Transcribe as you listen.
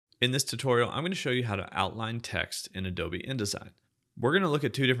In this tutorial, I'm going to show you how to outline text in Adobe InDesign. We're going to look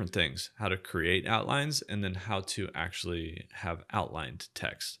at two different things, how to create outlines and then how to actually have outlined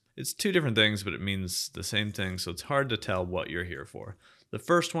text. It's two different things, but it means the same thing, so it's hard to tell what you're here for. The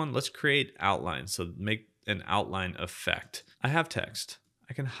first one, let's create outlines, so make an outline effect. I have text.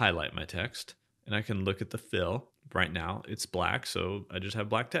 I can highlight my text and I can look at the fill. Right now it's black, so I just have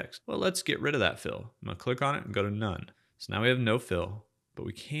black text. Well, let's get rid of that fill. I'm going to click on it and go to none. So now we have no fill, but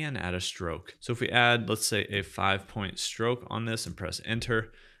we can add a stroke. So if we add, let's say, a 5-point stroke on this and press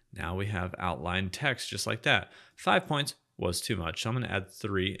enter, now we have outlined text just like that. 5 points was too much, so I'm going to add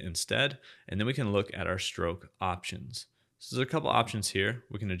 3 instead, and then we can look at our stroke options. So there's a couple options here.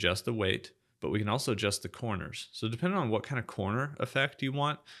 We can adjust the weight, but we can also adjust the corners. So depending on what kind of corner effect you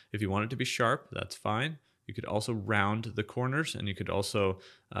want, if you want it to be sharp, that's fine. You could also round the corners, and you could also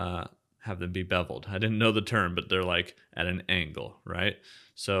have them be beveled. I didn't know the term, but they're like at an angle, right?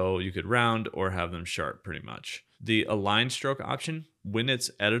 So you could round or have them sharp pretty much. The align stroke option, when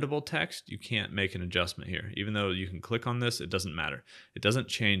it's editable text, you can't make an adjustment here. Even though you can click on this, it doesn't matter. It doesn't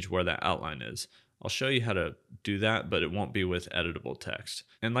change where that outline is. I'll show you how to do that, but it won't be with editable text.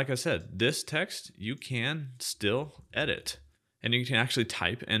 And like I said, this text you can still edit. And you can actually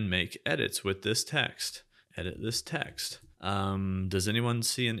type and make edits with this text. Edit this text. Does anyone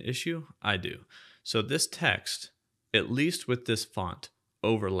see an issue? I do. So this text, at least with this font,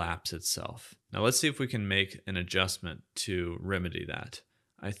 overlaps itself. Now let's see if we can make an adjustment to remedy that.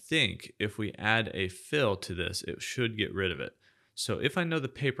 I think if we add a fill to this, it should get rid of it. So if I know the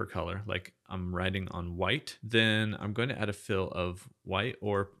paper color, like I'm writing on white, then I'm going to add a fill of white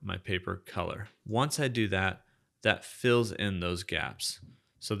or my paper color. Once I do that, that fills in those gaps.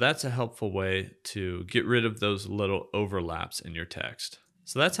 So that's a helpful way to get rid of those little overlaps in your text.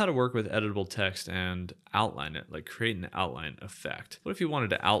 So that's how to work with editable text and outline it, like create an outline effect. What if you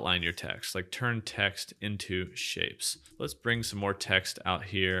wanted to outline your text, like turn text into shapes? Let's bring some more text out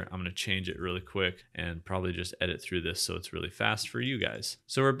here. I'm gonna change it really quick and probably just edit through this so it's really fast for you guys.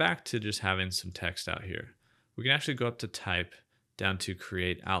 So we're back to just having some text out here. We can actually go up to type, down to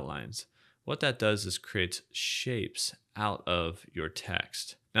create outlines. What that does is creates shapes out of your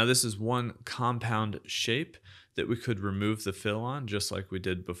text. Now this is one compound shape that we could remove the fill on just like we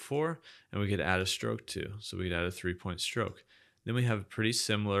did before, and we could add a stroke to. So we could add a 3-point stroke. Then we have a pretty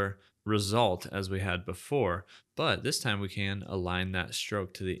similar result as we had before, but this time we can align that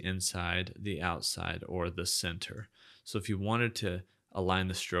stroke to the inside, the outside, or the center. So if you wanted to align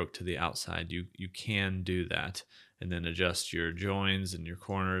the stroke to the outside, you can do that and then adjust your joins and your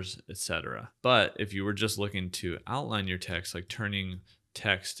corners, etc. But if you were just looking to outline your text, like turning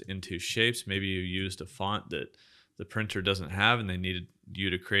text into shapes, maybe you used a font that the printer doesn't have and they needed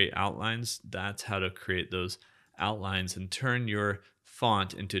you to create outlines, that's how to create those outlines and turn your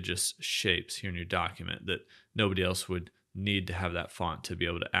font into just shapes here in your document that nobody else would need to have that font to be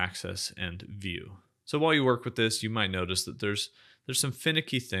able to access and view. So while you work with this, you might notice that there's some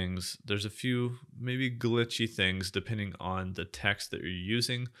finicky things. There's a few maybe glitchy things depending on the text that you're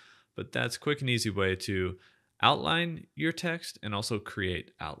using, but that's a quick and easy way to outline your text and also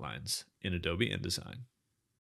create outlines in Adobe InDesign.